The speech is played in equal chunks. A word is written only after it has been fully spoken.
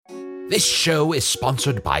This show is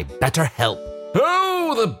sponsored by BetterHelp.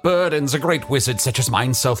 Oh, the burdens a great wizard such as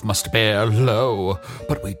myself must bear, lo.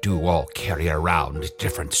 But we do all carry around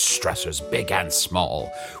different stressors, big and small.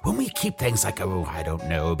 When we keep things like,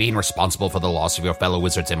 being responsible for the loss of your fellow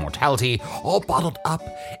wizard's immortality, all bottled up,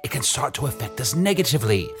 it can start to affect us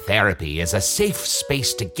negatively. Therapy is a safe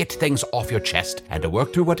space to get things off your chest and to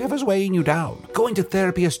work through whatever's weighing you down. Going to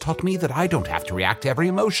therapy has taught me that I don't have to react to every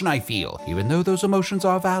emotion I feel, even though those emotions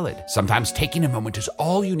are valid. Sometimes taking a moment is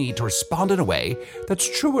all you need to respond in a way that's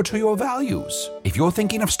truer to your values. If you're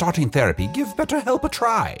thinking of starting therapy, give BetterHelp a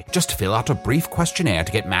try. Just fill out a brief questionnaire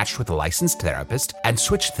to get matched with a licensed therapist and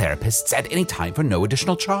switch therapists at any time for no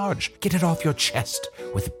additional charge. Get it off your chest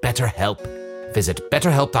with BetterHelp. Visit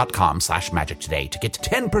betterhelp.com/magic today to get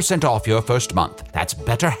 10% off your first month. That's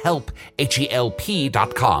BetterHelp,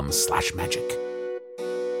 HELP.com/magic.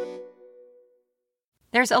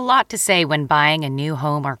 There's a lot to say when buying a new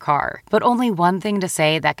home or car, but only one thing to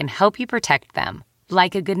say that can help you protect them.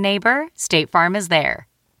 Like a good neighbor, State Farm is there.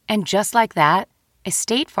 And just like that, a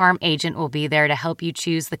State Farm agent will be there to help you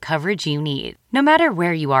choose the coverage you need, no matter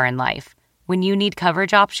where you are in life. When you need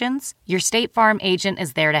coverage options, your State Farm agent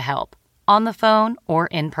is there to help, on the phone or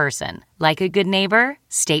in person. Like a good neighbor,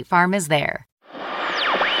 State Farm is there.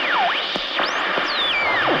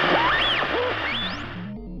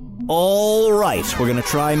 All right, we're going to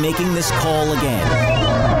try making this call again.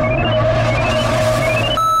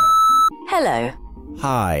 Hello.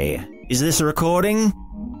 Hi. Is this a recording?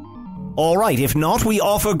 All right, if not, we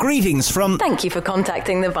offer greetings from... Thank you for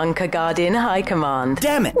contacting the Bunker Guardian High Command.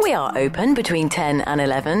 Damn it! We are open between 10 and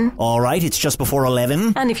 11. All right, it's just before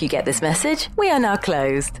 11. And if you get this message, we are now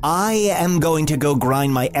closed. I am going to go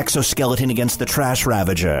grind my exoskeleton against the Trash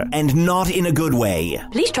Ravager, and not in a good way.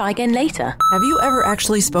 Please try again later. Have you ever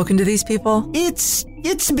actually spoken to these people? It's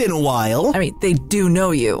been a while. I mean, they do know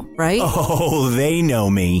you, right? Oh, they know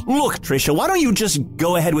me. Look, Trisha, why don't you just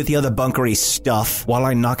go ahead with the other bunkery stuff while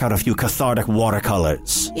I knock out a few cathartic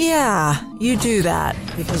watercolors? Yeah, you do that,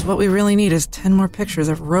 because what we really need is 10 more pictures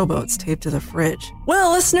of rowboats taped to the fridge.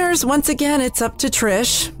 Well, listeners, once again, it's up to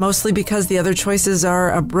Trish, mostly because the other choices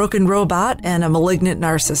are a broken robot and a malignant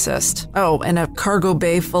narcissist. Oh, and a cargo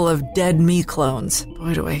bay full of dead me clones.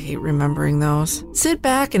 Boy, do I hate remembering those. Sit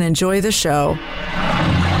back and enjoy the show.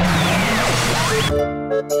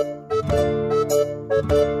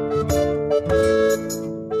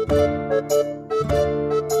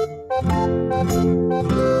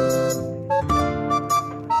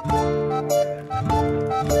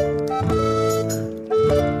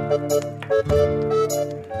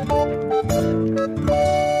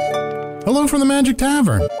 Hello from the Magic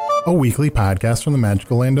Tavern, a weekly podcast from the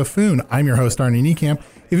magical land of Foon. I'm your host, Arnie Niekamp.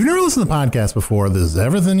 If you've never listened to the podcast before, this is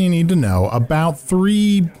everything you need to know. About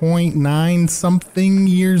 3.9 something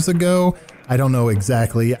years ago, I don't know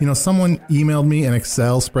exactly. Someone emailed me an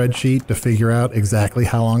Excel spreadsheet to figure out exactly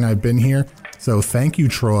how long I've been here. So thank you,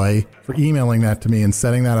 Troy, for emailing that to me and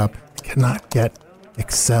setting that up. I cannot get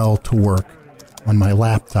Excel to work on my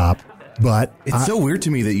laptop. But it's so weird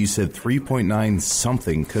to me that you said 3.9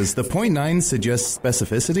 something, because the 0.9 suggests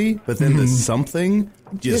specificity, but then the something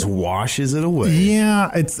just washes it away.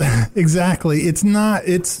 Yeah, it's exactly. It's not.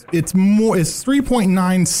 It's more. It's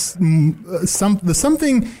 3.9. The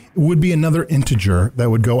something would be another integer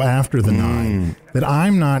that would go after the 9 that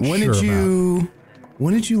I'm not sure about.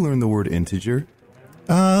 When did you learn the word integer?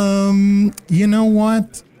 You know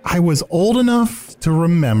what? I was old enough to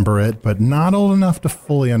remember it, but not old enough to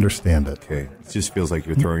fully understand it. Okay. It just feels like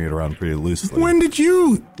you're throwing it around pretty loosely. When did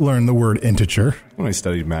you learn the word integer? When I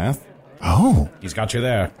studied math. Oh. He's got you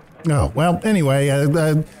there. Oh, well, anyway,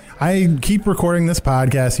 I keep recording this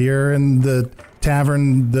podcast here in the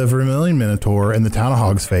tavern, the Vermilion Minotaur, in the town of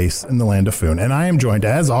Hog's Face in the land of Foon. And I am joined,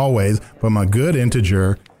 as always, by my good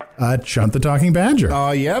integer, Chunt the Talking Badger.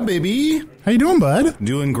 Oh, yeah, baby. How you doing, bud?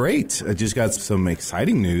 Doing great. I just got some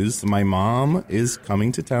exciting news. My mom is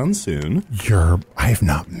coming to town soon. I have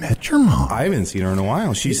not met your mom. I haven't seen her in a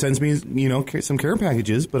while. She sends me, some care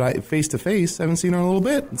packages, but face to face, I haven't seen her in a little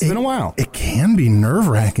bit. It's been a while. It can be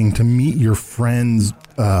nerve-wracking to meet your friend's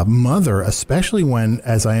mother, especially when,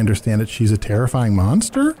 as I understand it, she's a terrifying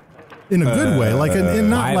monster in a good way.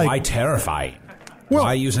 Why terrifying? Well,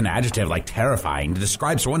 why use an adjective like terrifying to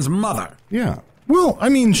describe someone's mother? Yeah. Well, I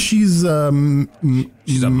mean, she's a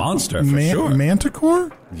monster for sure. Manticore?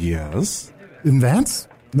 Yes. And that's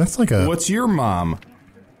like a... What's your mom?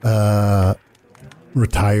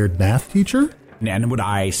 Retired math teacher? And would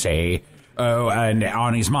I say, and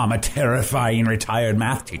Arnie's mom, a terrifying retired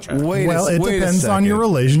math teacher? It depends on your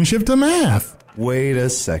relationship to math. Wait a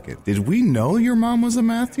second. Did we know your mom was a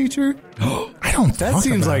math teacher? I I don't That talk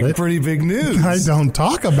seems about like it. pretty big news. I don't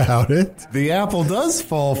talk about it. The apple does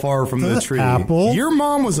fall far from the tree. Apple? Your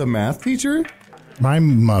mom was a math teacher? My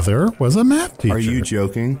mother was a math teacher. Are you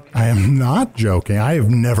joking? I am not joking. I have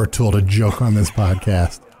never told a joke on this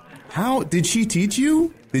podcast. How did she teach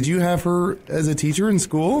you? Did you have her as a teacher in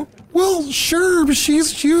school? Well, sure, but she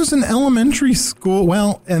was an elementary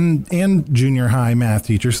school, and junior high math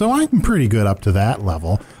teacher, so I'm pretty good up to that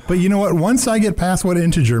level. But you know what? Once I get past what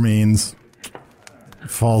integer means, it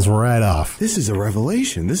falls right off. This is a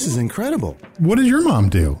revelation. This is incredible. What did your mom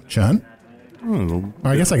do, Chun? Oh,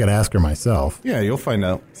 I guess I could ask her myself. yeah, you'll find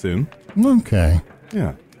out soon. Okay.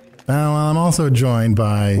 Yeah. Well, I'm also joined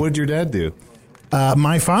by... What did your dad do?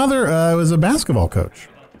 my father was a basketball coach.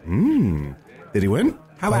 Did he win?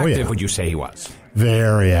 How active would you say he was?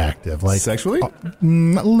 Very active. Like Sexually?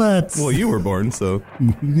 Let's... Well, you were born, so.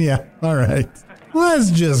 Yeah, all right.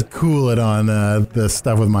 Let's just cool it on the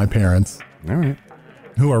stuff with my parents, All right.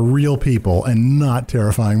 who are real people and not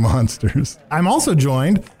terrifying monsters. I'm also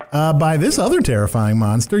joined by this other terrifying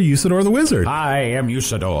monster, Usador the Wizard. I am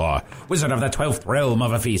Usador, wizard of the 12th realm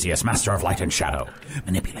of Ephesius, master of light and shadow,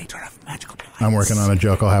 manipulator of magical delights. I'm working on a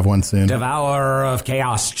joke. I'll have one soon. Devourer of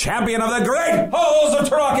chaos, champion of the great halls of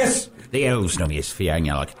Tarakis. The elves know me as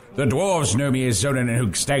Fiangyalak. The dwarves know me as Zonin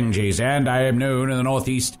and Hoogstanges, and I am known in the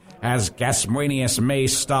northeast as Gasmuenius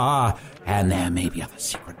Maystar, and there may be other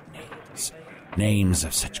secret names. Names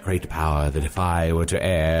of such great power that if I were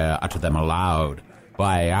to utter them aloud,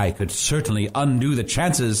 why, I could certainly undo the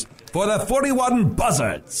chances for the 41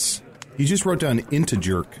 buzzards. You just wrote down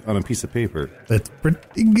integer on a piece of paper. That's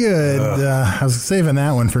pretty good. I was saving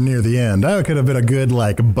that one for near the end. That could have been a good,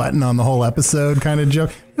 button on the whole episode kind of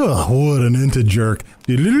joke. Oh, what an integer.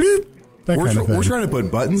 That kind of thing. We're trying to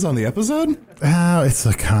put buttons on the episode? Oh, it's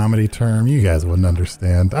a comedy term. You guys wouldn't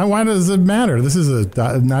understand. Why does it matter? This is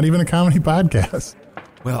not even a comedy podcast.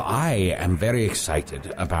 Well, I am very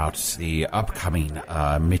excited about the upcoming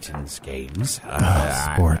Mittens games.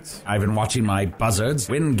 Sports. I've been watching my buzzards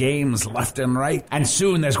win games left and right, and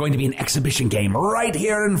soon there's going to be an exhibition game right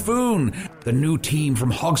here in Foon. The new team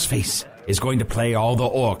from Hogsface is going to play all the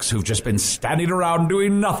orcs who've just been standing around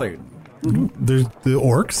doing nothing. The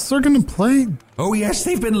orcs are going to play? Oh, yes,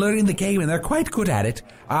 they've been learning the game, and they're quite good at it.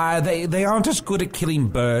 They aren't as good at killing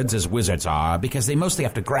birds as wizards are, because they mostly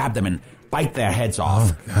have to grab them and bite their heads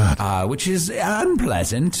off, which is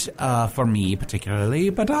unpleasant for me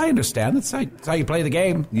particularly, but I understand. That's how you play the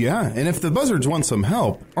game. Yeah, and if the buzzards want some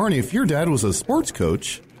help, Arnie, if your dad was a sports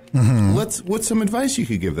coach, what's some advice you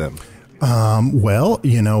could give them? Well,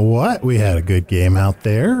 you know what? We had a good game out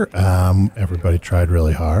there. Everybody tried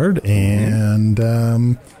really hard, and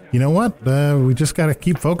you know what? We just got to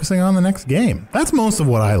keep focusing on the next game. That's most of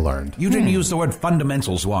what I learned. You didn't use the word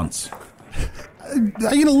fundamentals once.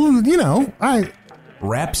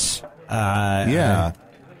 Reps. Yeah.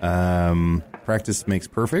 Practice makes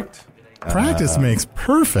perfect. Practice makes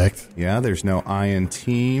perfect. Yeah, there's no I in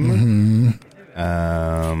team.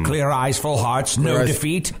 Clear eyes, full hearts, no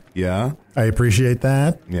defeat. Yeah. I appreciate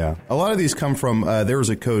that. Yeah. A lot of these come from, there was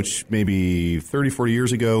a coach maybe 30, 40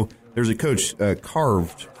 years ago. There was a coach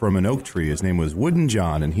carved from an oak tree. His name was Wooden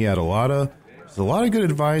John, and he had a lot of good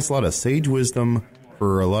advice, a lot of sage wisdom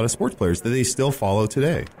for a lot of sports players that they still follow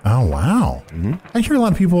today. Oh, wow. Mm-hmm. I hear a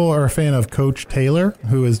lot of people are a fan of Coach Taylor,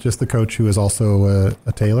 who is just the coach who is also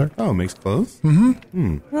a tailor. Oh, makes clothes?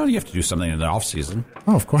 Mm-hmm. Well, you have to do something in the off-season.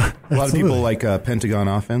 Oh, of course. A lot of people like Pentagon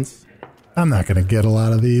offense. I'm not going to get a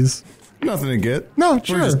lot of these. Nothing to get. No,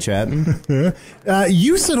 sure. We're just chatting.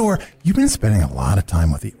 Usador, you've been spending a lot of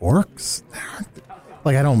time with the orcs.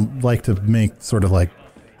 I don't like to make sort of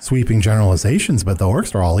sweeping generalizations, but the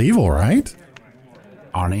orcs are all evil, right?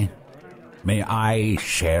 Arnie, may I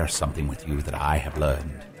share something with you that I have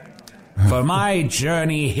learned? For my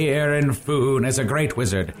journey here in Foon as a great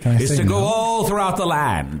wizard is to go all throughout the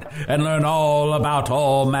land and learn all about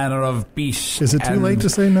all manner of beasts. Is it too late to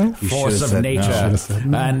say no? Force of nature.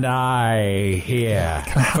 No. And I here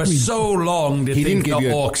for so long did think the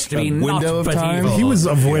orcs to be not but evil. He was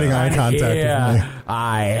avoiding eye contact with me.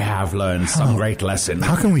 I have learned some great lesson.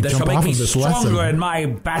 How can we jump off of this lesson? That shall make me stronger in my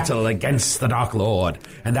battle against the Dark Lord.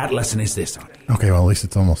 And that lesson is this, Arnie. Okay, well, at least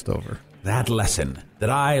it's almost over. That lesson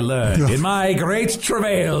that I learned in my great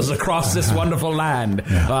travails across this wonderful land.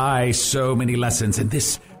 So many lessons, and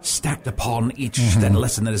this stacked upon each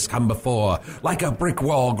lesson that has come before, like a brick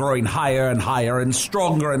wall growing higher and higher and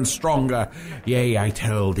stronger. Yea, I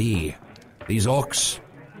tell thee, these orcs,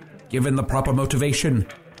 given the proper motivation,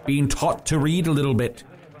 being taught to read a little bit,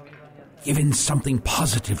 given something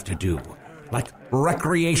positive to do, like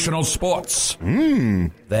recreational sports,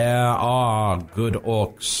 there are good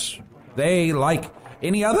orcs They, like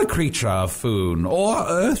any other creature of Foon or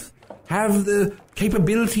Earth, have the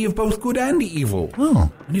capability of both good and evil.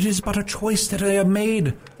 Oh. And it is but a choice that they are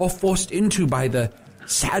made or forced into by the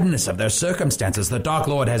sadness of their circumstances. The Dark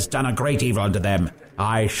Lord has done a great evil unto them.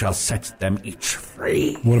 I shall set them each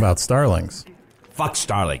free. What about starlings? Fuck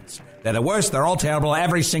starlings. They're the worst, they're all terrible,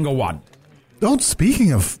 every single one. Oh,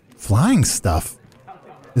 speaking of flying stuff,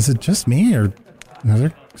 is it just me or are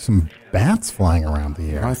there some bats flying around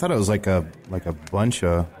the air? I thought it was like a bunch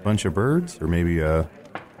of birds, or maybe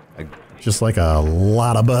Just like a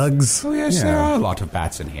lot of bugs? Oh, yes, Yeah. there are a lot of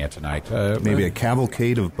bats in here tonight. maybe a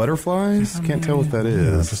cavalcade of butterflies. Can't tell what that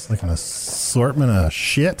Yeah, is. just like an assortment of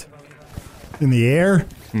shit in the air.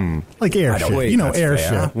 Like air shit. wait, you know, that's air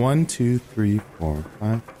fair. shit. 1, 2, 3, 4,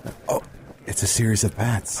 5. Oh, it's a series of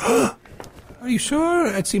bats. Are you sure?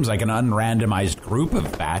 It seems like an unrandomized group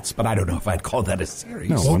of bats, but I don't know if I'd call that a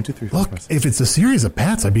series. No, 1, 2, 3, 4, Look, 5, 6. if it's a series of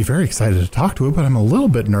bats, I'd be very excited to talk to it, but I'm a little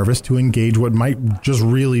bit nervous to engage what might just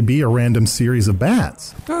really be a random series of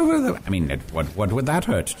bats. Oh, well, I mean, what would that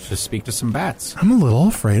hurt to speak to some bats? I'm a little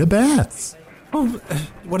afraid of bats. Oh,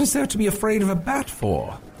 what is there to be afraid of a bat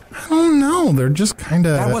for? I don't know. They're just kind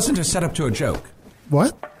of... That wasn't a setup to a joke.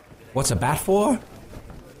 What? What's a bat for?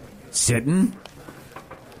 Sitting?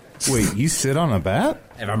 Wait, you sit on a bat?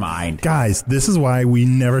 Never mind. Guys, this is why we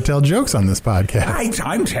never tell jokes on this podcast.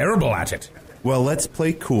 I'm terrible at it. Well, let's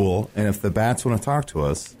play cool, and if the bats want to talk to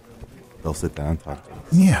us, they'll sit down and talk to us.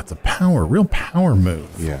 Yeah, it's a real power move.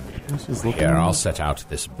 Yeah. Let's just look Here, I'll set out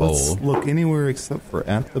this bowl. Let's look anywhere except for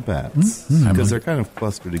at the bats, because they're kind of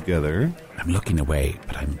clustered together. I'm looking away,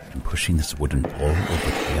 but I'm pushing this wooden pole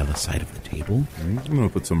over to the other side of the table. I'm going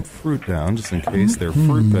to put some fruit down, just in case they're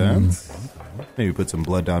fruit bats. Maybe put some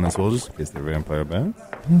blood down as well, just in case they're vampire bats.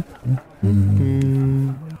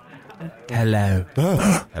 Hello.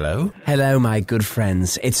 Hello? Hello, my good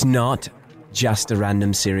friends. It's not just a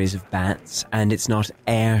random series of bats, and it's not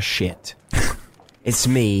air shit. It's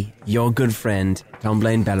me, your good friend, Tom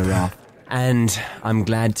Blaine Belleroth, and I'm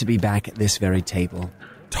glad to be back at this very table.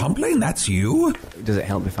 Tom Blaine, that's you? Does it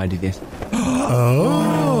help if I do this?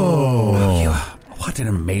 What an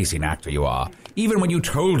amazing actor you are. Even when you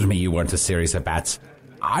told me you weren't a series of bats,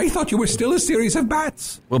 I thought you were still a series of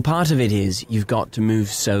bats. Well, part of it is you've got to move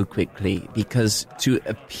so quickly, because to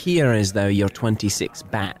appear as though you're 26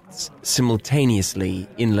 bats simultaneously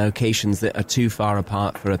in locations that are too far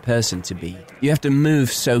apart for a person to be, you have to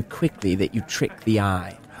move so quickly that you trick the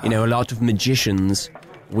eye. You know, a lot of magicians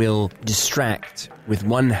will distract with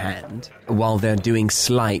one hand while they're doing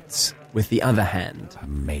sleights with the other hand.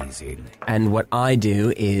 Amazing. And what I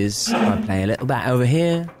do is I play a little bat over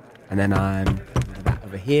here, and then I'm a bat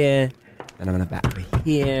over here, then I'm going to bat over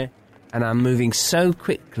here, and I'm moving so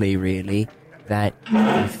quickly, really, that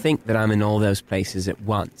you think that I'm in all those places at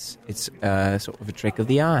once. It's sort of a trick of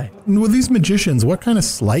the eye. With these magicians, what kind of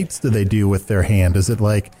sleights do they do with their hand? Is it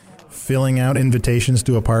like filling out invitations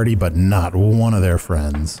to a party, but not one of their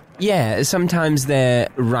friends? Yeah, sometimes they're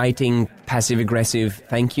writing passive-aggressive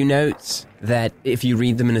thank you notes that, if you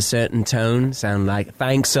read them in a certain tone, sound like,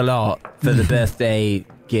 thanks a lot for the birthday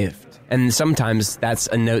gift. And sometimes that's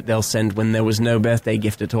a note they'll send when there was no birthday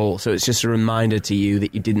gift at all, so it's just a reminder to you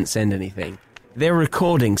that you didn't send anything. They're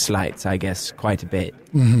recording sleights, I guess, quite a bit.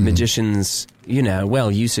 Magicians, you know,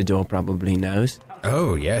 well, Usador probably knows.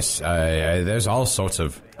 Oh, yes. There's all sorts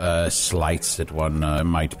of slights that one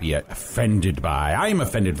might be offended by. I am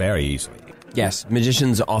offended very easily. Yes,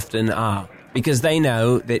 magicians often are, because they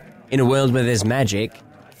know that in a world where there's magic,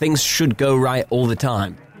 things should go right all the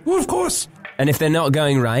time. Well, of course. And if they're not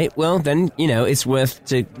going right, well, then, you know, it's worth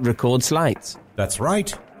to record sleights. That's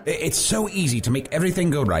right. It's so easy to make everything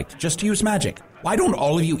go right. Just use magic. Why don't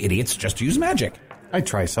all of you idiots just use magic? I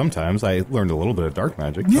try sometimes. I learned a little bit of dark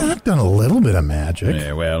magic. Yeah, I've done a little bit of magic.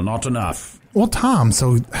 Yeah, well, not enough. Well, Tom,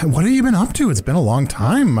 so what have you been up to? It's been a long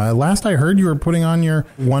time. Last I heard, you were putting on your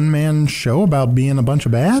one-man show about being a bunch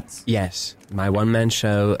of bats? Yes, my one-man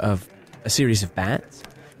show of a series of bats.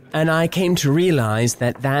 And I came to realize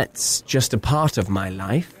that that's just a part of my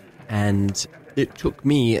life. And it took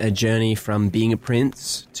me a journey from being a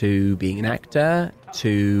prince to being an actor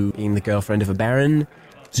to being the girlfriend of a baron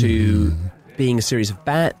to being a series of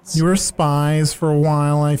bats. You were spies for a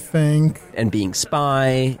while, I think. And being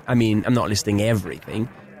spy. I mean, I'm not listing everything,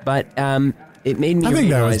 but it made me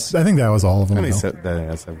realize... I think that was all of them. And they though. said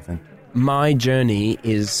that's everything. My journey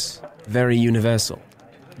is very universal.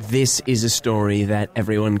 This is a story that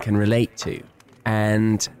everyone can relate to.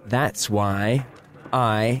 And that's why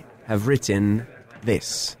I have written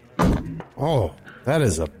this. Oh, that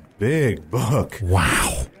is a big book.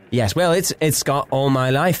 Wow. Yes, well, it's got all my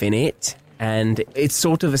life in it. and it's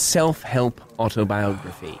sort of a self-help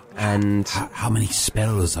autobiography. And How many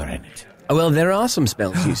spells are in it? well, there are some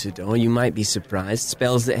spells, Usador. You might be surprised.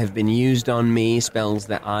 Spells that have been used on me, spells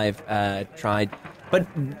that I've tried. But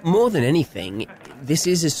more than anything, this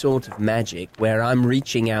is a sort of magic where I'm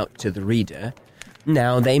reaching out to the reader.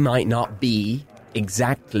 Now, they might not be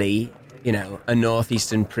exactly, a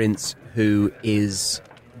northeastern prince who is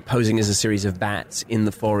posing as a series of bats in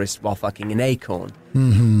the forest while fucking an acorn.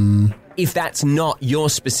 Mm-hmm. If that's not your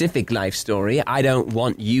specific life story, I don't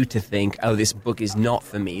want you to think, oh, this book is not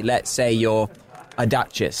for me. Let's say you're a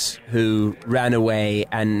duchess who ran away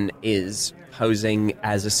and is posing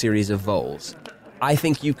as a series of voles. I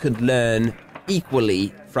think you could learn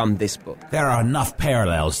equally from this book. There are enough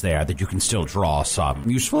parallels there that you can still draw some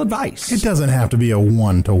useful advice. It doesn't have to be a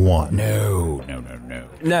one-to-one. No.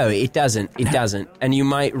 No, it doesn't. It doesn't. And you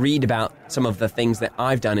might read about some of the things that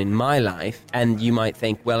I've done in my life, and you might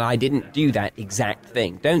think, well, I didn't do that exact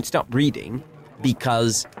thing. Don't stop reading,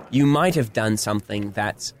 because you might have done something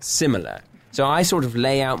that's similar. So I sort of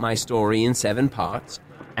lay out my story in 7 parts,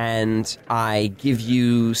 and I give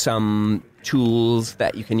you some tools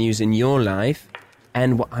that you can use in your life.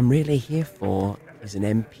 And what I'm really here for is an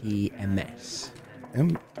MPMS.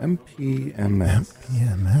 MPMS.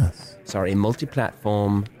 PMS. Sorry,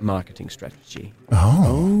 multi-platform marketing strategy.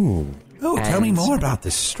 Oh. Tell me more about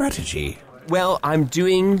this strategy. Well, I'm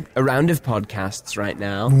doing a round of podcasts right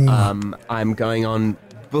now. I'm going on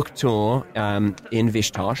book tour in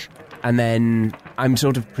Vishtosh, and then I'm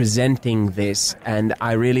sort of presenting this, and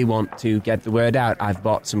I really want to get the word out. I've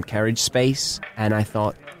bought some carriage space, and I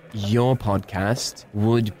thought your podcast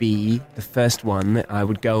would be the first one that I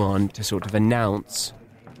would go on to sort of announce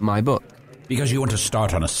my book. Because you want to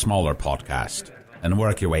start on a smaller podcast and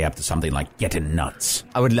work your way up to something like Getting Nuts.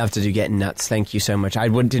 I would love to do Getting Nuts. Thank you so much. I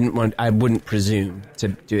wouldn't presume to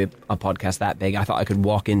do a podcast that big. I thought I could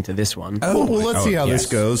walk into this one. Well, let's see how this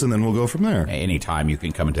goes, and then we'll go from there. Anytime you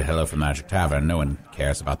can come into Hello from Magic Tavern. No one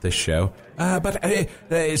cares about this show. But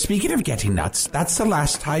speaking of Getting Nuts, that's the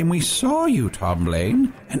last time we saw you, Tom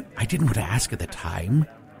Blaine. And I didn't want to ask at the time,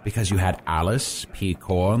 because you had Alice P.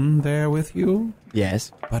 Corn there with you.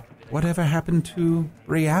 Yes. But whatever happened to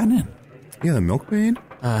Rhiannon? Yeah, the milkmaid?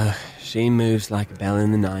 She moves like a bell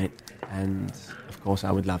in the night, and of course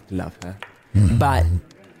I would love to love her. But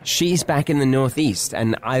she's back in the Northeast,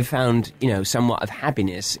 and I've found, somewhat of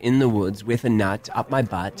happiness in the woods with a nut up my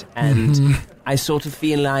butt, and I sort of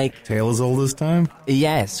feel like... Tale as old as time?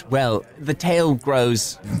 Yes, well, the tail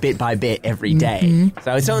grows bit by bit every day,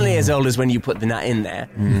 so it's only as old as when you put the nut in there.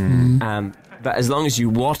 But as long as you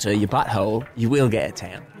water your butthole, you will get a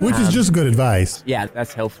tail. Which is just good advice. Yeah,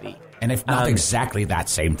 that's healthy. And if not exactly that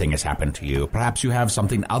same thing has happened to you, perhaps you have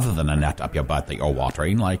something other than a nut up your butt that you're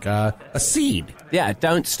watering, like a seed. Yeah,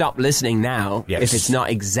 don't stop listening now if it's not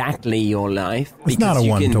exactly your life. It's not a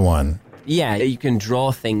one-to-one. Yeah, you can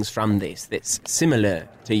draw things from this that's similar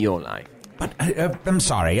to your life. But I'm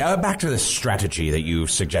sorry, back to the strategy that you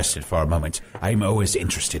suggested for a moment. I'm always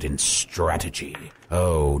interested in strategy.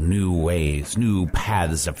 Oh, new ways, new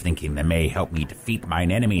paths of thinking that may help me defeat mine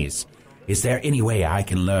enemies. Is there any way I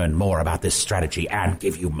can learn more about this strategy and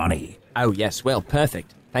give you money? Oh, yes, well,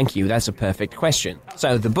 perfect. Thank you, that's a perfect question.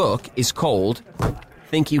 So the book is called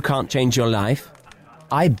Think You Can't Change Your Life?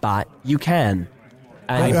 I Bet You Can.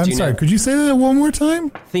 And I'm sorry, could you say that one more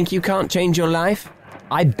time? Think you can't change your life?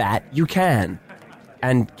 I bet you can.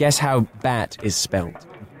 And guess how bat is spelled?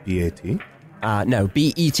 B-A-T? No,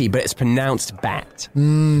 B-E-T, but it's pronounced bat.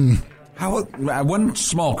 One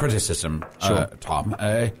small criticism, Tom.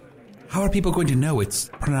 How are people going to know it's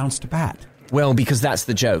pronounced bat? Well, because that's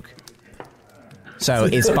the joke. So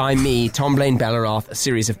it's by me, Tom Blaine Belleroth, a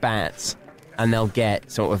series of bats, and they'll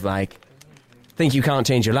get sort of like, think you can't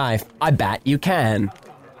change your life? I bet you can.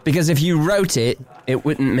 Because if you wrote it, it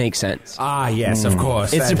wouldn't make sense. Ah, yes, of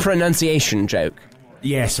course. It's a pronunciation joke.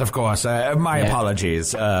 Yes, of course. My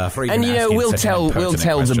apologies for even asking we'll such an tell impertinent the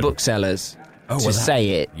question. booksellers to well,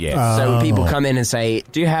 say it. Yes. So people come in and say,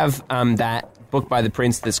 do you have that book by the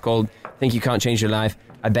Prince that's called Think You Can't Change Your Life?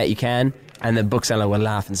 I bet you can. And the bookseller will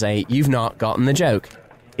laugh and say, you've not gotten the joke.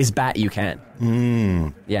 It's bat you can.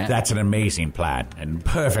 Yeah. That's an amazing plan and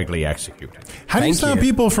perfectly executed. How do you stop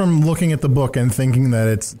people from looking at the book and thinking that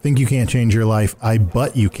it's Think You Can't Change Your Life, I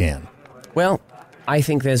Bet You Can? Well, I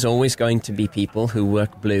think there's always going to be people who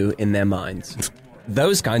work blue in their minds.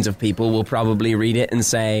 Those kinds of people will probably read it and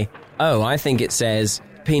say, oh, I think it says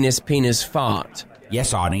penis, penis, fart.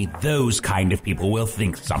 Yes, Arnie, those kind of people will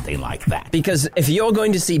think something like that. Because if you're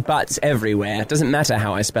going to see butts everywhere, it doesn't matter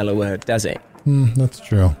how I spell a word, does it? That's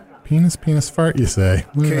true. Penis, penis, fart, you say.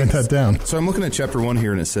 Let me write that down. So I'm looking at chapter 1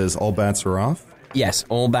 here, and it says all bats are off. Yes,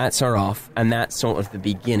 all bats are off, and that's sort of the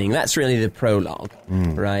beginning. That's really the prologue,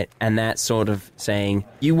 right? And that's sort of saying,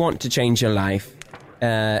 you want to change your life.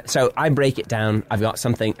 So I break it down. I've got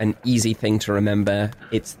an easy thing to remember.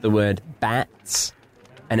 It's the word bats,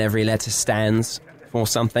 and every letter stands for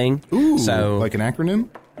something. Ooh, so, like an acronym?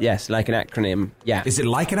 Yes, like an acronym, yeah. Is it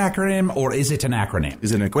like an acronym, or is it an acronym?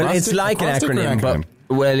 Is it an acrostic? Well, it's like an acronym, acronym?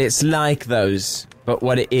 but it's like those. But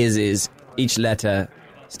what it is each letter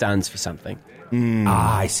stands for something.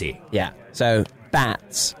 Ah, I see. Yeah. So,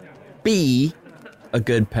 bats. Be a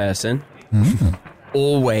good person.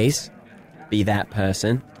 Always be that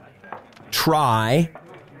person. Try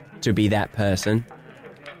to be that person.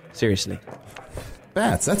 Seriously.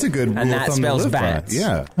 Bats, that's a good rule And of that thumb to spells live by. bats.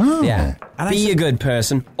 Yeah. Yeah. And Be a good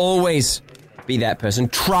person. Always be that person.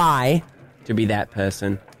 Try to be that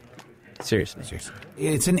person. Seriously.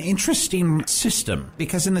 It's an interesting system,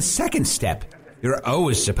 because in the second step, you're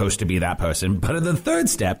always supposed to be that person, but in the third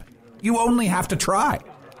step, you only have to try.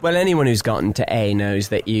 Well, anyone who's gotten to A knows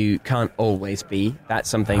that you can't always be. That's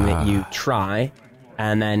something that you try.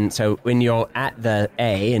 And then, so when you're at the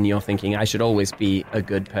A and you're thinking, I should always be a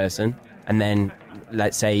good person, and then,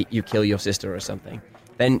 let's say, you kill your sister or something,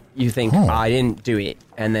 then you think, I didn't do it.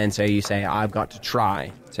 And then so you say, I've got to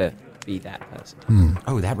try to be that person.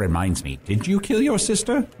 Oh, that reminds me. Did you kill your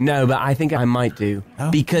sister? No, but I think I might do. Oh,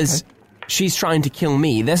 because she's trying to kill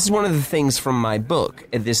me. This is one of the things from my book.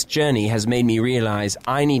 This journey has made me realize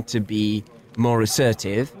I need to be more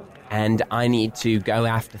assertive, and I need to go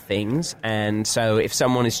after things. And so if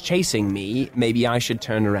someone is chasing me, maybe I should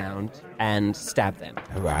turn around and stab them.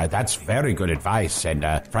 That's very good advice, and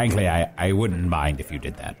frankly, I wouldn't mind if you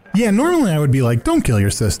did that. Yeah, normally I would be like, don't kill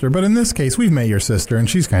your sister, but in this case, we've met your sister, and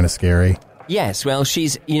she's kind of scary. Yes, well,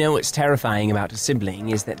 what's terrifying about a sibling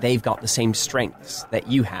is that they've got the same strengths that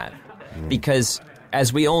you have. Because,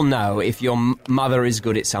 as we all know, if your mother is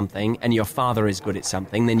good at something and your father is good at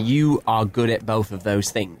something, then you are good at both of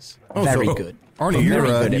those things. Very good. Arnie, Very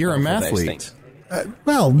good at you're a both of those mathlete. things.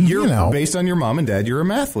 Well, you know. Based on your mom and dad, you're a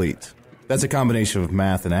mathlete. That's a combination of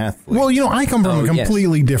math and athlete. Well, I come from a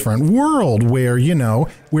completely different world where,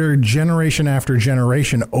 where generation after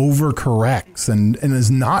generation overcorrects and is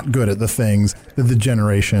not good at the things that the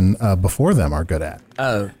generation before them are good at.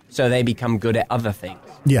 Oh, so they become good at other things.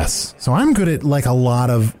 Yes. So I'm good at, like, a lot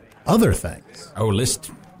of other things. Oh,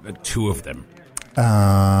 list 2 of them.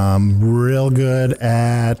 Real good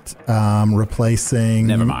at replacing.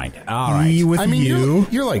 Never mind. All right. E with you.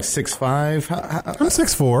 You're like 6'5". I'm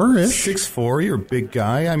 6'4"-ish. 6'4", you're a big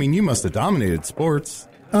guy. I mean, you must have dominated sports.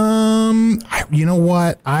 You know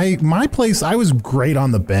what? My place, I was great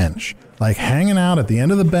on the bench. Like, hanging out at the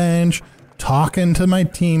end of the bench, talking to my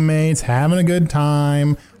teammates, having a good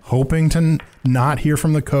time, hoping to not hear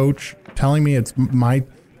from the coach, telling me it's my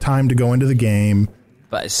time to go into the game.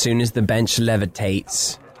 But as soon as the bench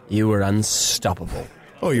levitates, you were unstoppable.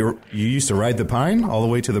 Oh, you used to ride the pine all the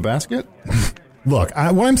way to the basket? Look,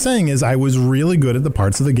 what I'm saying is I was really good at the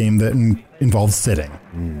parts of the game that involved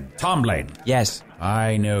sitting. Tom Blaine. Yes.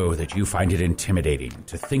 I know that you find it intimidating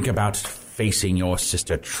to think about facing your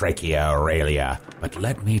sister Trachea Aurelia, but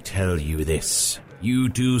let me tell you this. You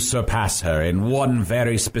do surpass her in one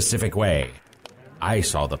very specific way. I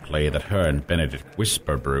saw the play that her and Benedict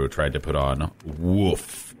Whisperbrew tried to put on.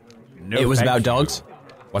 Woof. No, it was thank about you. dogs?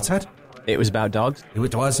 What's that? It was about dogs? It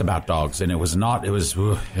was about dogs, and it was not. It was.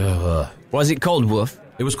 Was it called Woof?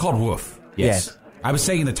 It was called Woof. Yes. I was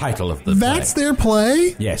saying the title of the That's play. their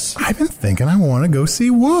play? Yes. I've been thinking I want to go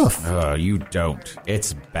see Woof. You don't.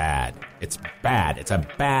 It's bad. It's bad. It's a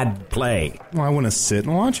bad play. Well, I want to sit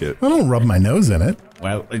and watch it. I don't rub my nose in it.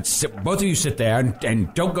 Well, both of you sit there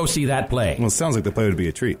and don't go see that play. Well, it sounds like the play would be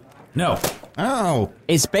a treat. No. Oh.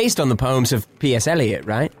 It's based on the poems of P.S. Eliot,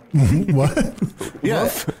 right? What? Yeah.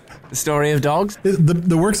 The story of dogs?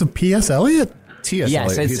 The works of P.S. Eliot? T.S. Yes,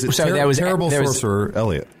 Eliot. it's- He's a so there was- terrible there was- sorcerer,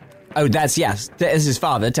 Eliot. Oh, that's his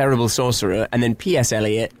father, terrible sorcerer, and then P.S.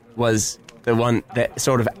 Eliot was the one that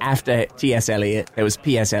sort of after T.S. Eliot, there was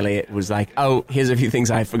P.S. Eliot was like, oh, here's a few things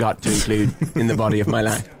I forgot to include in the body of my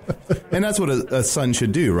life. And that's what a son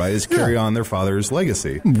should do, right? Is carry on their father's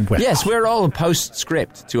legacy. Well, Yes, we're all a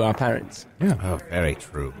postscript to our parents. Yeah. Oh, very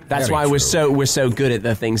true. That's Very why true. we're so good at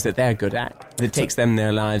the things that they're good at. It takes them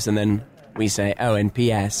their lives, and then we say, oh, and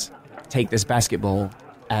P.S., take this basketball,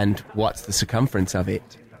 and what's the circumference of it?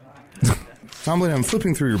 Tom Blaine, I'm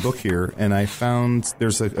flipping through your book here, and I found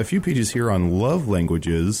there's a few pages here on love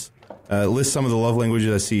languages. List some of the love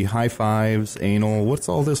languages. I see high fives, anal. What's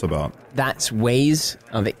all this about? That's ways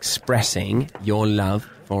of expressing your love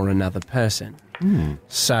for another person.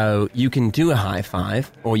 So you can do a high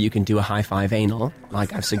five, or you can do a high five anal,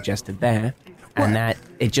 like I've suggested there. And that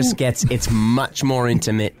it just it's much more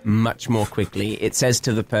intimate, much more quickly. It says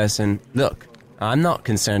to the person, look, I'm not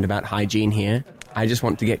concerned about hygiene here. I just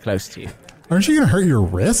want to get close to you. Aren't you going to hurt your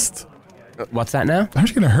wrist? What's that now? Aren't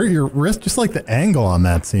you going to hurt your wrist? Just like the angle on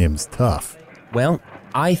that seems tough. Well,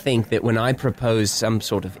 I think that when I propose some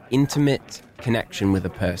sort of intimate connection with a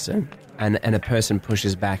person, and a person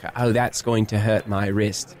pushes back, oh, that's going to hurt my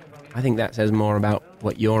wrist, I think that says more about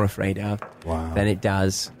what you're afraid of than it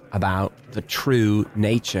does about the true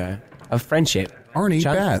nature of friendship. Arnie,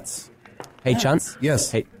 Chunt? bats. Hey, Chunt?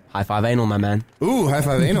 Yes. Hey, high five anal, my man. Ooh, high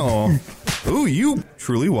five anal. Ooh, you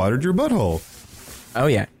truly watered your butthole. Oh,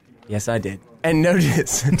 yeah. Yes, I did. And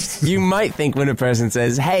notice, you might think when a person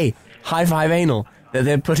says, hey, high five anal, that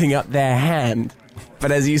they're putting up their hand.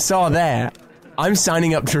 But as you saw there, I'm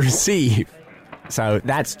signing up to receive. So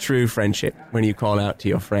that's true friendship when you call out to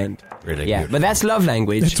your friend. Really yeah, beautiful. but that's love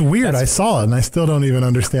language. It's weird. I saw it, and I still don't even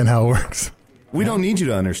understand how it works. We don't need you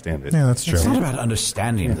to understand it. Yeah, that's true. It's not about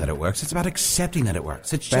understanding that it works. It's about accepting that it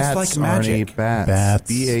works. It's just Bats, like magic. Arnie, bats. Bats.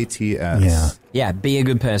 B-A-T-S. Yeah. Yeah, be a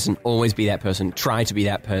good person. Always be that person. Try to be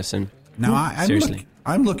that person. Now, Seriously.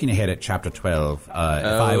 I'm looking ahead at chapter 12.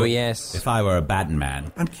 Yes. If I were a Batten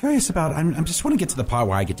man, I'm curious about. I just want to get to the part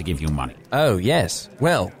where I get to give you money. Oh, yes.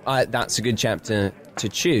 Well, that's a good chapter to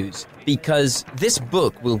choose, because this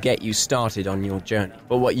book will get you started on your journey.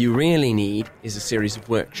 But what you really need is a series of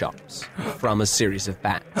workshops from a series of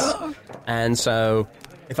bats. And so,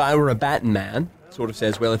 if I were a Batten man, sort of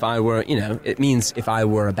says, well, if I were, it means if I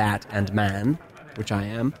were a bat and man, which I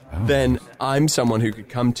am, then I'm someone who could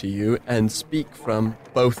come to you and speak from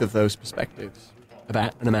both of those perspectives, a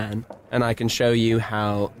bat and a man, and I can show you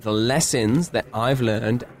how the lessons that I've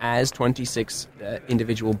learned as 26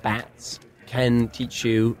 individual bats can teach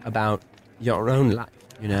you about your own life,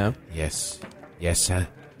 Yes,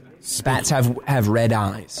 Bats have red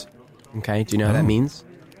eyes. Okay, do you know what that means?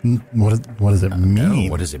 What does it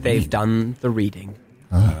mean? What does it mean? They've done the reading.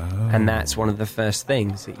 And that's one of the first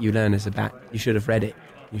things that you learn as a bat. You should have read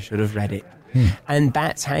it. And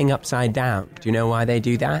bats hang upside down. Do you know why they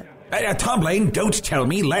do that? Tom Lane, don't tell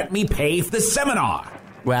me. Let me pay for the seminar.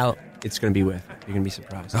 Well, it's going to be worth it. You're going to be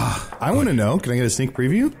surprised. I want to know. Can I get a sneak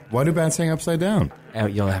preview? Why do bats hang upside down?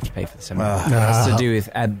 You'll have to pay for the seminar. It has to do with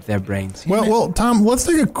their brains. Well, Tom, let's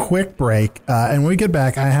take a quick break. And when we get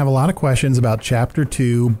back, I have a lot of questions about Chapter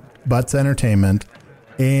 2, Butts Entertainment.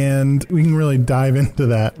 And we can really dive into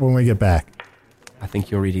that when we get back. I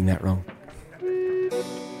think you're reading that wrong.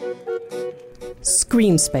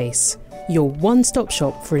 Screamspace, your one-stop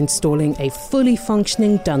shop for installing a fully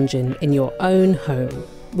functioning dungeon in your own home.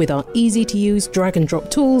 With our easy-to-use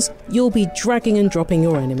drag-and-drop tools, you'll be dragging and dropping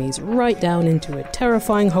your enemies right down into a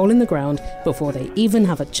terrifying hole in the ground before they even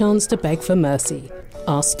have a chance to beg for mercy.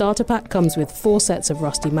 Our starter pack comes with 4 sets of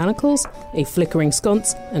rusty manacles, a flickering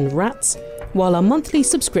sconce, and rats, while our monthly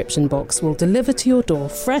subscription box will deliver to your door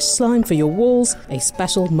fresh slime for your walls, a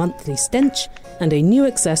special monthly stench, and a new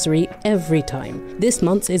accessory every time. This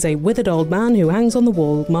month's is a withered old man who hangs on the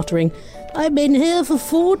wall muttering, "I've been here for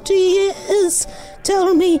 40 years.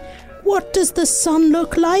 Tell me, what does the sun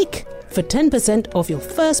look like?" For 10% off your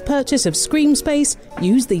first purchase of Screamspace,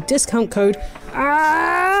 use the discount code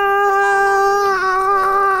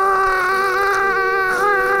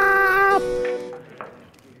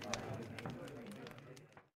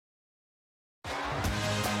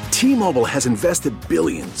T-Mobile has invested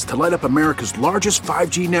billions to light up America's largest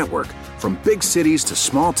 5G network, from big cities to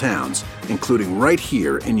small towns, including right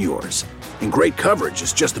here in yours. And great coverage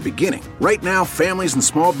is just the beginning. Right now, families and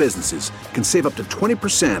small businesses can save up to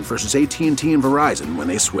 20% versus AT&T and Verizon when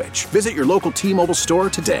they switch. Visit your local T-Mobile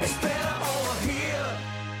store today.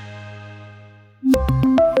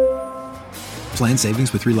 Plan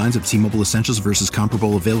savings with 3 lines of T-Mobile Essentials versus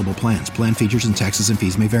comparable available plans. Plan features and taxes and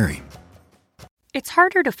fees may vary. It's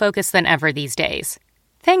harder to focus than ever these days.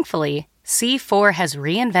 Thankfully, C4 has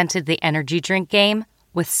reinvented the energy drink game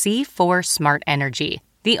with C4 Smart Energy,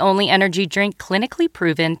 the only energy drink clinically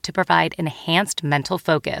proven to provide enhanced mental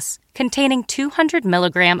focus, containing 200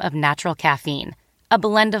 milligrams of natural caffeine, a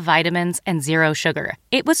blend of vitamins, and 0 sugar.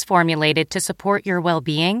 It was formulated to support your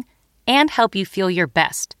well-being and help you feel your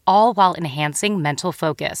best, all while enhancing mental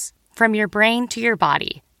focus. From your brain to your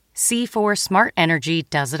body, C4 Smart Energy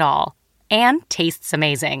does it all. And tastes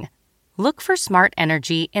amazing. Look for Smart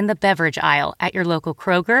Energy in the beverage aisle at your local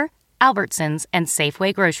Kroger, Albertsons, and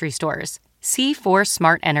Safeway grocery stores. C4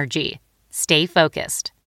 Smart Energy. Stay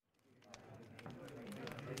focused.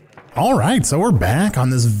 All right, so we're back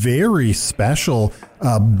on this very special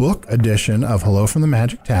book edition of Hello from the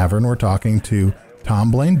Magic Tavern. We're talking to Tom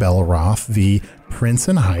Blaine Belleroth, the Prince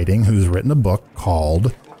in Hiding, who's written a book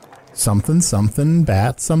called Something Something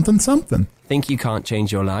Bat Something Something. Think you can't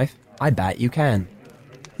change your life? I bet you can.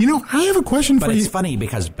 You know, I have a question for you. But it's funny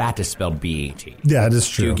because bat is spelled B-A-T. Yeah, it is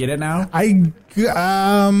true. Do you get it now?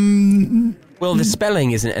 Well, the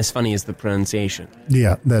spelling isn't as funny as the pronunciation.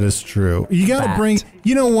 Yeah, that is true. You got to bring,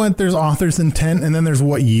 you know what, there's author's intent, and then there's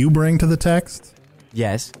what you bring to the text.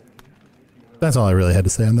 Yes. That's all I really had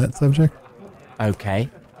to say on that subject. Okay.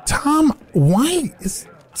 Tom, why is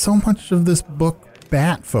so much of this book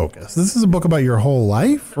bat focused? This is a book about your whole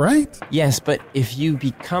life, right? Yes, but if you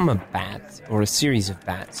become a bat or a series of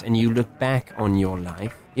bats and you look back on your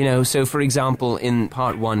life, you know, so for example, in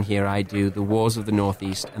part 1 here, I do the Wars of the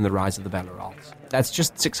Northeast and the Rise of the Belleroths. That's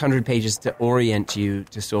just 600 pages to orient you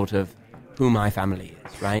to sort of who my family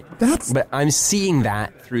is, right? But I'm seeing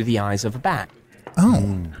that through the eyes of a bat.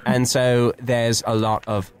 Oh. And so there's a lot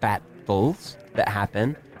of bat bulls that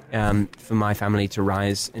happen for my family to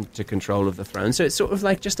rise into control of the throne. So it's sort of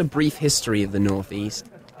like just a brief history of the Northeast,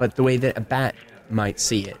 but the way that a bat might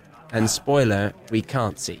see it. And spoiler, we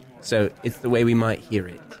can't see. So it's the way we might hear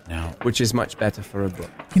it, which is much better for a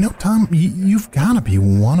book. You know, Tom, you've got to be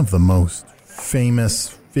one of the most famous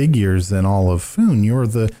figures in all of Foon. You're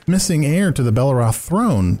the missing heir to the Belleroth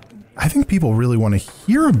throne. I think people really want to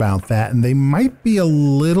hear about that, and they might be a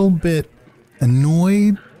little bit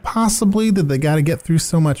annoyed, possibly, that they got to get through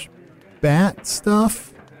so much bat stuff.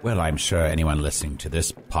 Well, I'm sure anyone listening to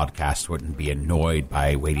this podcast wouldn't be annoyed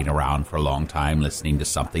by waiting around for a long time listening to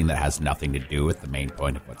something that has nothing to do with the main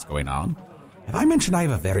point of what's going on. Have I mentioned I have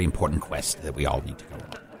a very important quest that we all need to go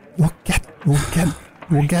on?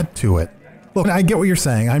 We'll get to it. Look, I get what you're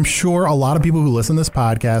saying. I'm sure a lot of people who listen to this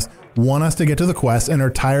podcast want us to get to the quest and are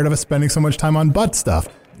tired of us spending so much time on butt stuff.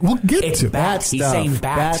 We'll get to bat stuff. He's saying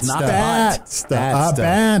bat, not butt.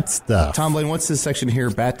 Bat stuff. Tom Blaine, what's this section here?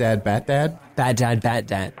 Bat dad, bat dad? Bat dad, bat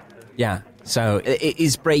dad. Yeah. So it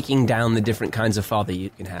is breaking down the different kinds of father you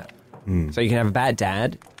can have. So you can have a bat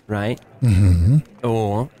dad, right? Mm-hmm.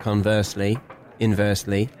 Or conversely,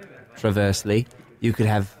 inversely, traversely, you could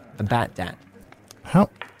have a bat dad. How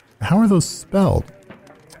are those spelled?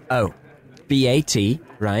 Oh, B-A-T,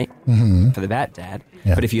 right? Mm-hmm. For the bat dad.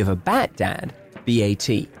 Yeah. But if you have a bat dad,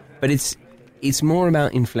 B-A-T. But it's more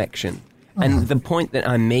about inflection. And the point that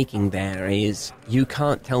I'm making there is you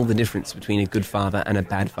can't tell the difference between a good father and a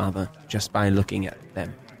bad father just by looking at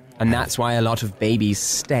them. And that's why a lot of babies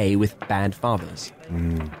stay with bad fathers.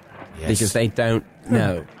 Yes. Because they don't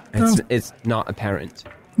know. It's not apparent.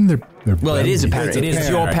 Well, it is apparent. It is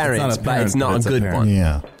your parents, but it's not a good one.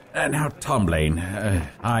 Yeah. Now, Tom Blaine,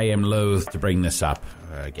 I am loath to bring this up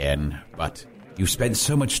again, but you've spent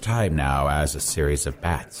so much time now as a series of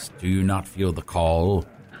bats. Do you not feel the call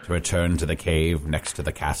to return to the cave next to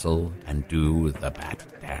the castle and do the bat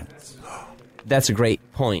dance? That's a great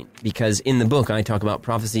point, because in the book I talk about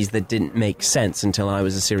prophecies that didn't make sense until I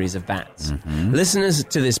was a series of bats. Mm-hmm. Listeners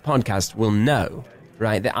to this podcast will know,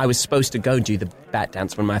 right, that I was supposed to go do the bat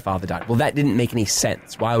dance when my father died. Well, that didn't make any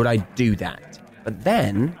sense. Why would I do that? But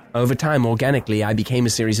then, over time, organically, I became a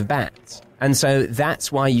series of bats. And so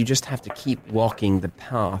that's why you just have to keep walking the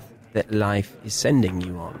path that life is sending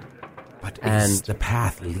you on. But is the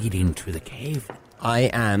path leading to the cave? I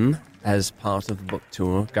am, as part of the book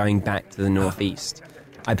tour, going back to the Northeast.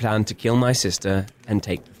 I plan to kill my sister and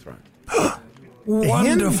take the throne.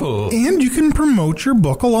 Wonderful. And you can promote your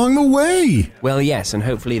book along the way. Well, yes, and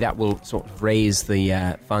hopefully that will sort of raise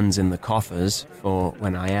the funds in the coffers for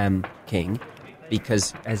when I am king.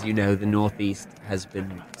 Because, as you know, the Northeast has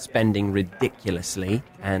been spending ridiculously,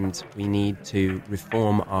 and we need to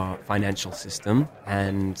reform our financial system.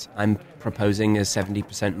 And I'm proposing a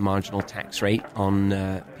 70% marginal tax rate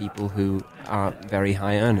on people who are very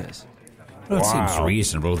high earners. Well, it seems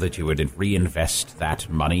reasonable that you would reinvest that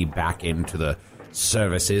money back into the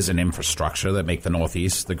services and infrastructure that make the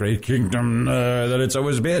Northeast the great kingdom that it's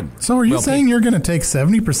always been. So are you saying you're going to take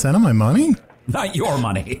 70% of my money? Not your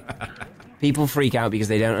money. People freak out because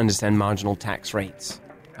they don't understand marginal tax rates,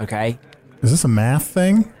 okay? Is this a math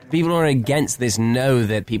thing? People who are against this know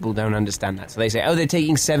that people don't understand that. So they say, oh, they're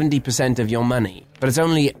taking 70% of your money. But it's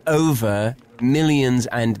only over millions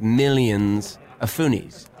and millions of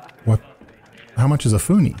foonies. What? How much is a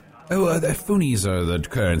foonie? Oh, the foonies are the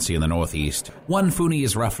currency in the Northeast. One foonie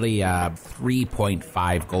is roughly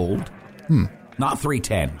 3.5 gold. Not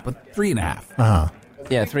 3.10, but 3.5. Uh-huh.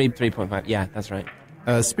 Yeah, 3.5. Yeah, that's right.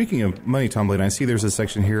 Speaking of money, Tom Blaine, I see there's a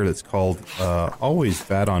section here that's called Always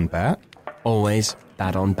Bat on Bat. Always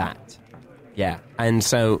bat on bat. Yeah. And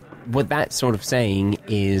so what that's sort of saying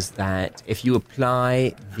is that if you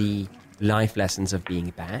apply the life lessons of being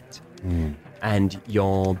a bat, and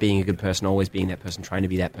you're being a good person, always being that person, trying to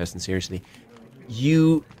be that person seriously,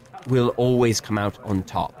 you will always come out on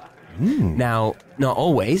top. Now, not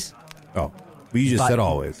always. Oh, but you just said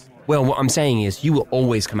always. Well, what I'm saying is you will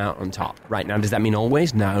always come out on top. Right now, does that mean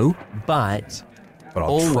always? No, but I'll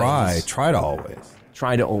always, try to always.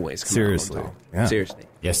 Try to always come Seriously. out on top. Yeah. Seriously.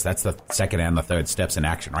 Yes, that's the second and the third steps in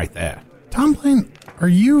action right there. Tom Blaine, are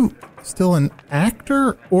you still an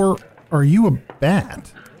actor or are you a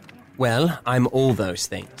bat? Well, I'm all those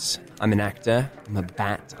things. I'm an actor, I'm a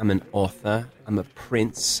bat, I'm an author, I'm a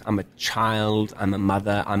prince, I'm a child, I'm a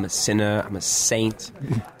mother, I'm a sinner, I'm a saint.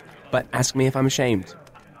 But ask me if I'm ashamed.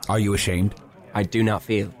 Are you ashamed? I do not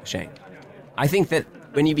feel ashamed. I think that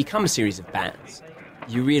when you become a series of bats,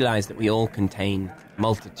 you realize that we all contain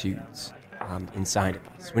multitudes inside of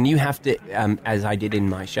us. When you have to, as I did in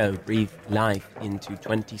my show, breathe life into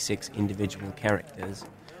 26 individual characters,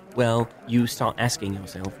 well, you start asking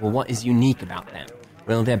yourself, well, what is unique about them?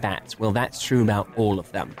 Well, they're bats. Well, that's true about all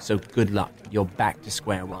of them. So good luck. You're back to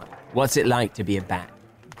square one. What's it like to be a bat?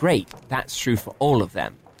 Great. That's true for all of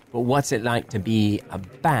them. But what's it like to be a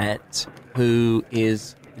bat who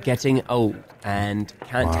is getting old and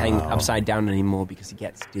can't hang upside down anymore because he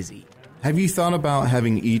gets dizzy? Have you thought about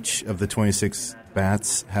having each of the 26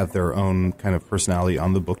 bats have their own kind of personality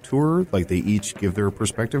on the book tour? Like they each give their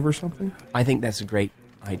perspective or something? I think that's a great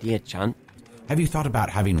idea, Chunt. Have you thought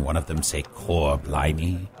about having one of them say Core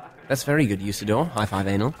Blimey? That's very good, Usador. High five,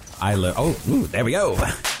 Anal. There we go.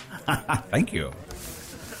 Thank you.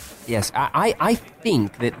 Yes, I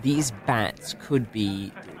think that these bats could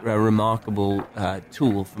be a remarkable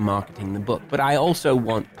tool for marketing the book. But I also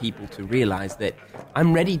want people to realize that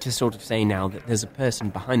I'm ready to sort of say now that there's a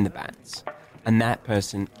person behind the bats. And that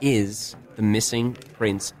person is the missing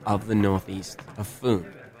prince of the northeast of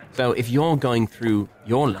Foon. So if you're going through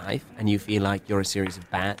your life and you feel like you're a series of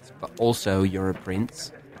bats, but also you're a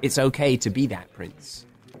prince, it's okay to be that prince.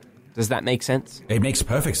 Does that make sense? It makes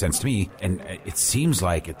perfect sense to me, and it seems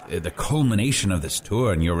like the culmination of this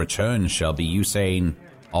tour and your return shall be you saying,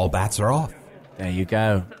 all bats are off. There you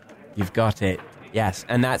go. You've got it. Yes,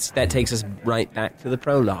 and that takes us right back to the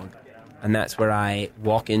prologue. And that's where I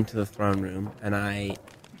walk into the throne room and I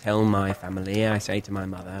tell my family, I say to my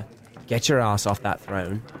mother, get your ass off that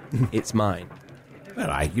throne. It's mine.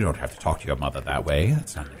 Well, you don't have to talk to your mother that way.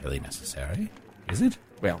 That's not really necessary, is it?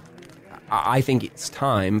 Well, I think it's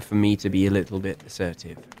time for me to be a little bit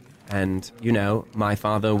assertive. And, you know, my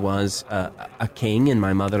father was a king and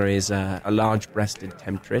my mother is a large-breasted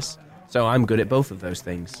temptress. So I'm good at both of those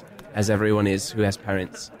things. As everyone is who has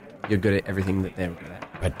parents, you're good at everything that they're good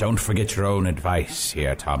at. But don't forget your own advice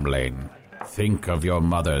here, Tom Blaine. Think of your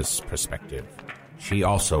mother's perspective. She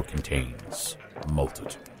also contains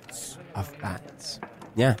multitudes of bats.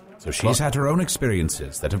 Yeah. So she's had her own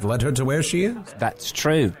experiences that have led her to where she is. That's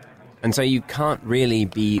true. And so you can't really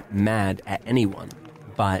be mad at anyone,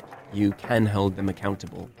 but you can hold them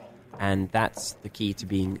accountable. And that's the key to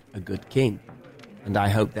being a good king. And I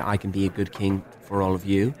hope that I can be a good king for all of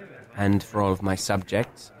you and for all of my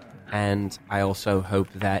subjects. And I also hope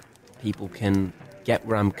that people can get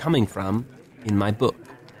where I'm coming from in my book.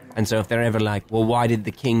 And so if they're ever like, well, why did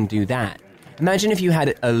the king do that? Imagine if you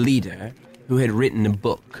had a leader who had written a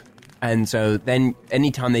book. And so then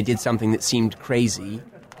anytime they did something that seemed crazy,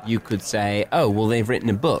 you could say, oh, well, they've written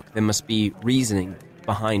a book. There must be reasoning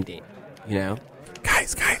behind it, you know?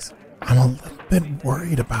 Guys, I'm a little bit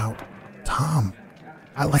worried about Tom.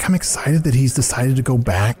 I'm excited that he's decided to go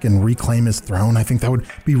back and reclaim his throne. I think that would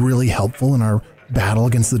be really helpful in our battle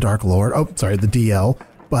against the Dark Lord. Oh, sorry, the DL.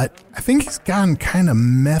 But I think he's gotten kind of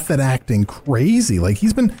method acting crazy. Like,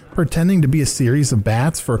 he's been pretending to be a series of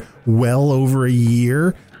bats for well over a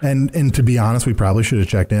year. And to be honest, we probably should have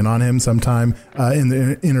checked in on him sometime in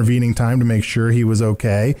the intervening time to make sure he was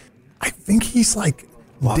okay. I think he's like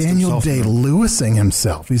Daniel Day-Lewising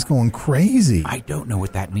himself. He's going crazy. I don't know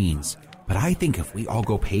what that means, but I think if we all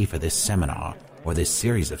go pay for this seminar or this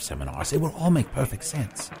series of seminars, it will all make perfect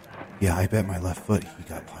sense. Yeah, I bet my left foot he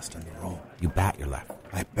got lost on the roll. You bat your left.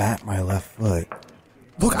 I bat my left foot.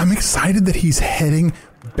 Look, I'm excited that he's heading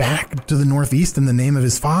back to the Northeast in the name of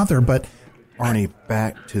his father, but... Arnie,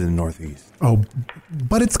 back to the Northeast. Oh,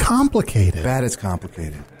 but it's complicated. Bat is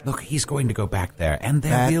complicated. Look, he's going to go back there, and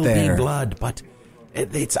there will be blood, but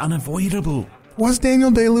it's unavoidable. Was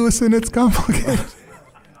Daniel Day-Lewis in It's Complicated?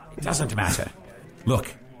 It doesn't matter.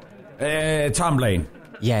 Look, Tom Blaine.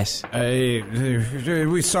 Yes.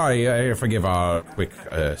 We're sorry, forgive our quick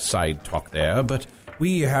side talk there, but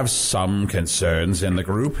We have some concerns in the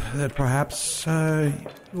group that perhaps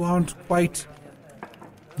you aren't quite...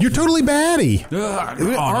 You're totally batty.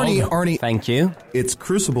 Arnie. Thank you. It's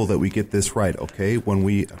crucible that we get this right, okay? When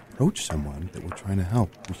we approach someone that we're trying to help,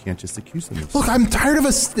 we can't just accuse them of Look, I'm tired of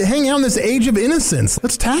us hanging out in this age of innocence.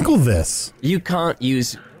 Let's tackle this. You can't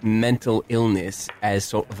use mental illness as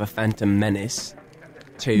sort of a phantom menace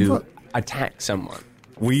to attack someone.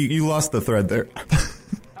 You lost the thread there.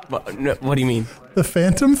 What do you mean? The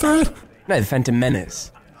phantom threat? No, the phantom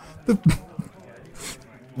menace.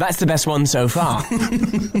 That's the best one so far.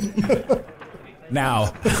 Now,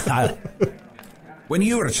 when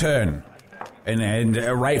you return and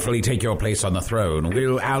rightfully take your place on the throne,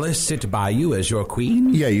 will Alice sit by you as your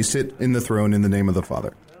queen? Yeah, you sit in the throne in the name of the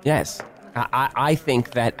Father. Yes. I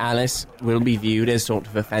think that Alice will be viewed as sort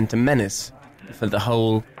of a phantom menace for the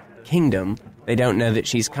whole kingdom. They don't know that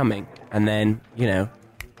she's coming. And then,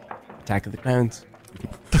 Attack of the Clones.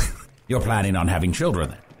 You're planning on having children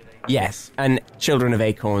then? Yes, and children of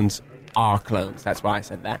acorns are clones. That's why I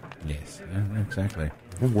said that. Yes, exactly.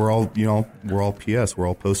 We're all PS. We're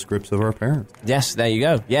all postscripts of our parents. Yes, there you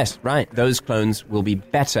go. Yes, right. Those clones will be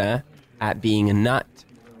better at being a nut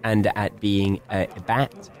and at being a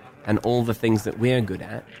bat and all the things that we're good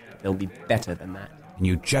at. They'll be better than that. And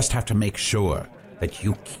you just have to make sure that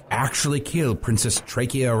you actually kill Princess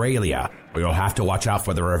Trachea Aurelia, or you'll have to watch out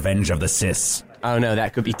for the revenge of the Sis. Oh no,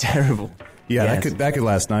 that could be terrible. Yeah, yes. that could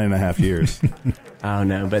last 9.5 years. Oh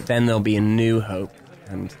no, but then there'll be a new hope,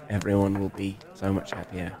 and everyone will be so much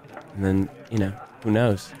happier. And then, who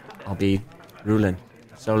knows? I'll be ruling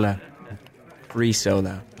solo, free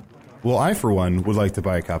solo. Well, I, for one, would like to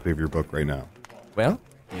buy a copy of your book right now. Well,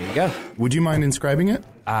 here you go. Would you mind inscribing it?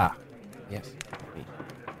 Yes.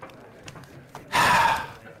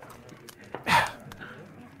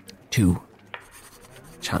 To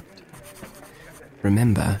Chunt.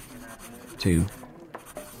 Remember to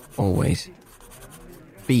always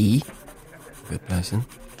be a good person.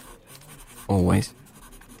 Always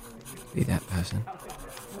be that person.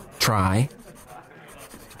 Try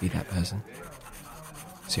to be that person.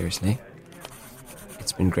 Seriously.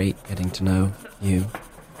 It's been great getting to know you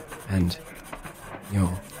and your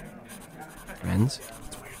friends.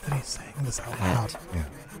 It's weird that he's saying this out loud.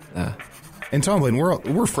 Yeah. And Tomlin,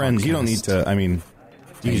 we're friends. You don't need to. I mean,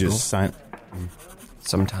 you just sign.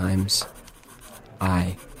 Sometimes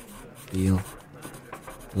I feel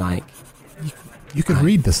like you could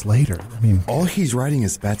read this later. I mean, all he's writing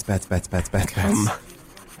is bats. Come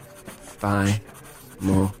by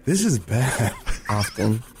more. This is bad.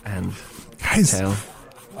 Often and guys, tell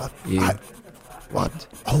you what.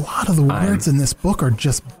 A lot of the words in this book are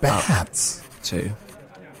just bats. Too,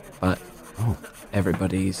 but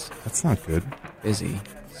everybody's that's not good. Busy,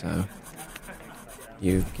 so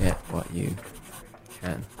you get what you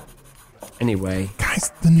can. Anyway,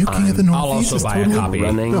 guys, the new king of the Northeast is totally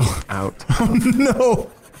running out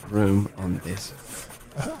of room on this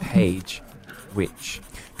page, which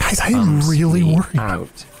guys, I am really worried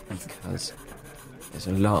out because there's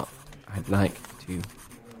a lot I'd like to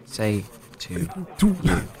say to you.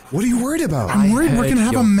 What are you worried about? I'm worried we're gonna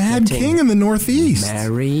have a mad king in the Northeast.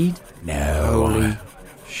 Married? No. Holy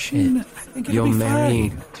shit! You're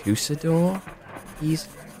marrying Tusador? He's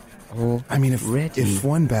all. I mean, if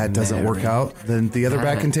one bat doesn't work out, then the other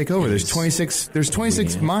bat can take over. There's 26. There's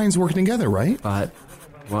 26 minds working together, right? But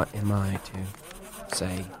what am I to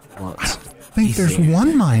say? What's I think there's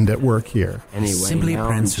one mind at work here. Anyway, Simply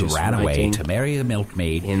Prince who ran away to marry a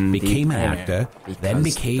milkmaid, became an actor, then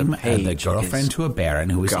became the girlfriend to a baron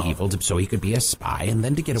who was evil so he could be a spy, and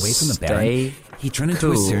then to get away from the baron, he turned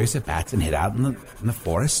into a series of bats and hid out in the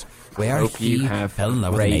forest, where he fell in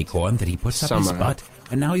love with an acorn that he puts up his butt,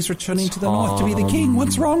 and now he's returning to the north to be the king.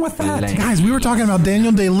 What's wrong with that? Guys, we were talking about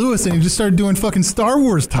Daniel Day-Lewis, and he just started doing fucking Star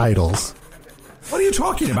Wars titles. What are you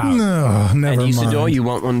talking about? No, never mind. Usador, you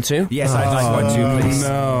want one too? Yes, I'd like one too, please.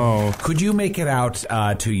 No. Could you make it out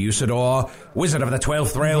to Usador, Wizard of the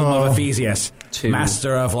 12th Realm of Ephesius,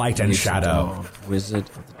 Master of Light and Shadow? Wizard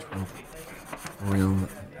of the 12th Realm of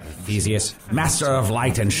Ephesius, Master of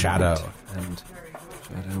Light and Shadow.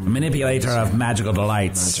 Manipulator of magical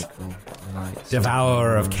delights.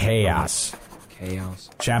 Devourer of chaos.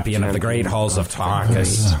 Champion of the great halls of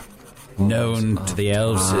Tarkus. Known to the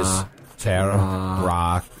elves as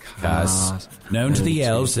Terrakas. Known to the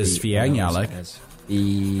elves as Fiang Yalak.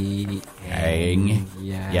 Fiang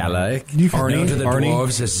Yalak. Known to the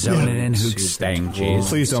dwarves as Zonin and Hookstanges.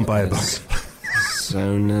 Please don't buy a book.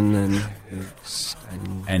 Zonin and Hookstanges.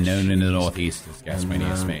 and known in the Northeast as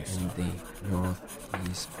Gasmanius Mace. In the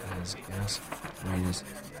Northeast as Gasmanius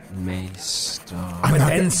Mace. But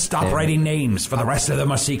then stop writing names, for the rest of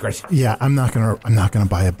them are secret. Yeah, I'm not gonna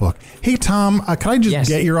buy a book. Hey Tom, can I just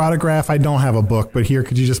get your autograph? I don't have a book, but here,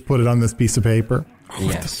 could you just put it on this piece of paper?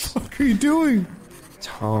 Yes. What the fuck are you doing?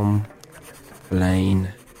 Tom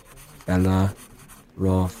Blaine Bella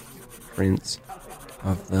Roth, Prince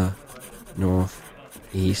of the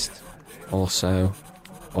Northeast. Also,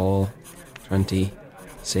 all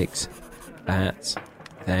 26 bats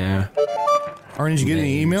there. Arnie, did you get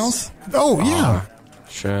any emails? Oh, yeah.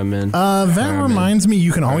 Sherman. That reminds me,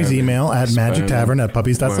 you can always email at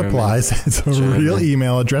magictavern@puppies.supplies. It's a real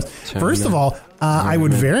email address. First of all, I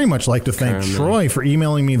would very much like to thank Troy for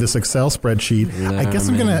emailing me this Excel spreadsheet. I guess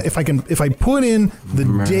I'm gonna, if I put in the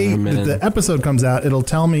date that the episode comes out, it'll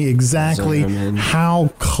tell me exactly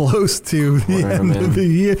how close to the end of the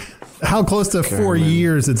year, how close to 4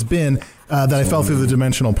 years it's been that I fell through the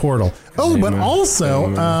dimensional portal. Oh, but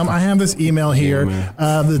also, I have this email here.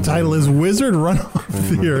 The title is Wizard Runoff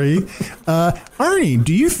Theory. Arnie,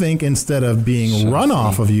 do you think instead of being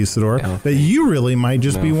runoff of Usador, that you really might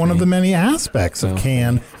just be one of the many aspects of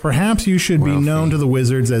Can? Perhaps you should be known to the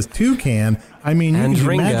wizards as Toucan. I mean, you can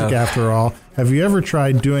do magic after all. Have you ever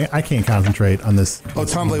tried doing... I can't concentrate on this. Oh,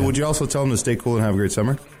 Tom Blade, would you also tell them to stay cool and have a great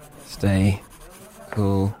summer? Stay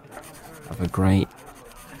cool. Have a great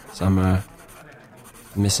summer.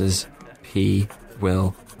 Mrs. P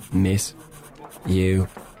will miss you.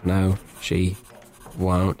 No, she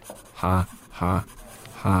won't. Ha, ha,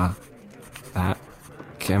 ha. That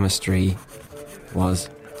chemistry was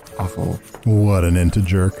awful. What an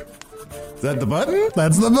integer. Is that the button?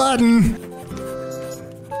 That's the button.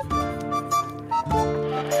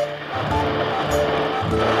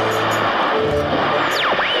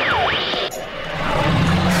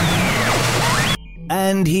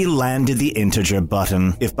 And he landed the integer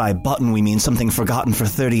button. If by button we mean something forgotten for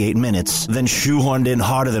 38 minutes, then shoehorned in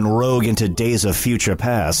harder than Rogue into Days of Future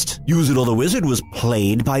Past. Usador the Wizard was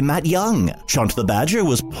played by Matt Young. Chunt the Badger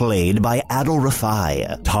was played by Adol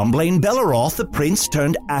Rafai. Tom Blaine Bellaroth, the prince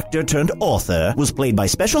turned actor turned author, was played by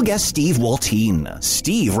special guest Steve Waltine.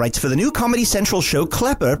 Steve writes for the new Comedy Central show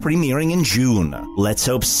Klepper, premiering in June. Let's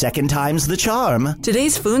hope second time's the charm.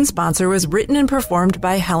 Today's Foon sponsor was written and performed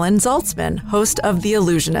by Helen Zaltzman, host of The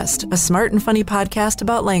Illusionist, a smart and funny podcast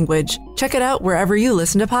about language. Check it out wherever you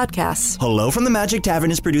listen to podcasts. Hello from the Magic Tavern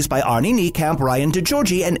is produced by Arnie Niekamp, Ryan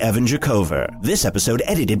DeGiorgi, and Evan Jacover. This episode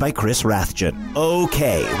edited by Chris Rathjen.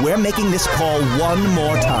 Okay, we're making this call one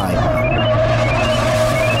more time.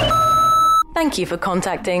 Thank you for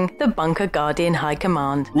contacting the Bunker Guardian High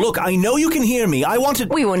Command. Look, I know you can hear me. I want to...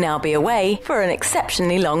 We will now be away for an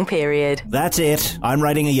exceptionally long period. That's it. I'm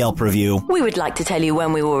writing a Yelp review. We would like to tell you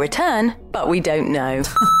when we will return, but we don't know.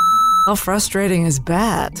 How frustrating is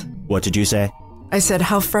that? What did you say? I said,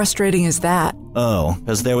 how frustrating is that? Oh,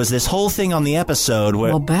 because there was this whole thing on the episode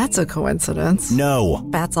where... Well, that's a coincidence. No.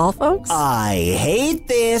 That's all, folks? I hate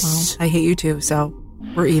this. Well, I hate you too, so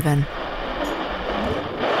we're even.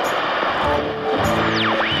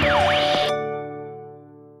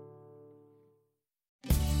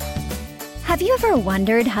 Have you ever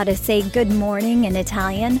wondered how to say good morning in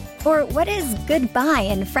Italian? Or what is goodbye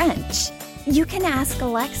in French? You can ask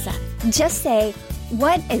Alexa. Just say,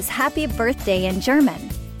 what is happy birthday in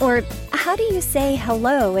German? Or how do you say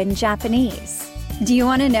hello in Japanese? Do you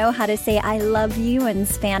want to know how to say I love you in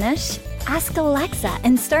Spanish? Ask Alexa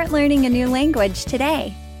and start learning a new language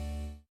today.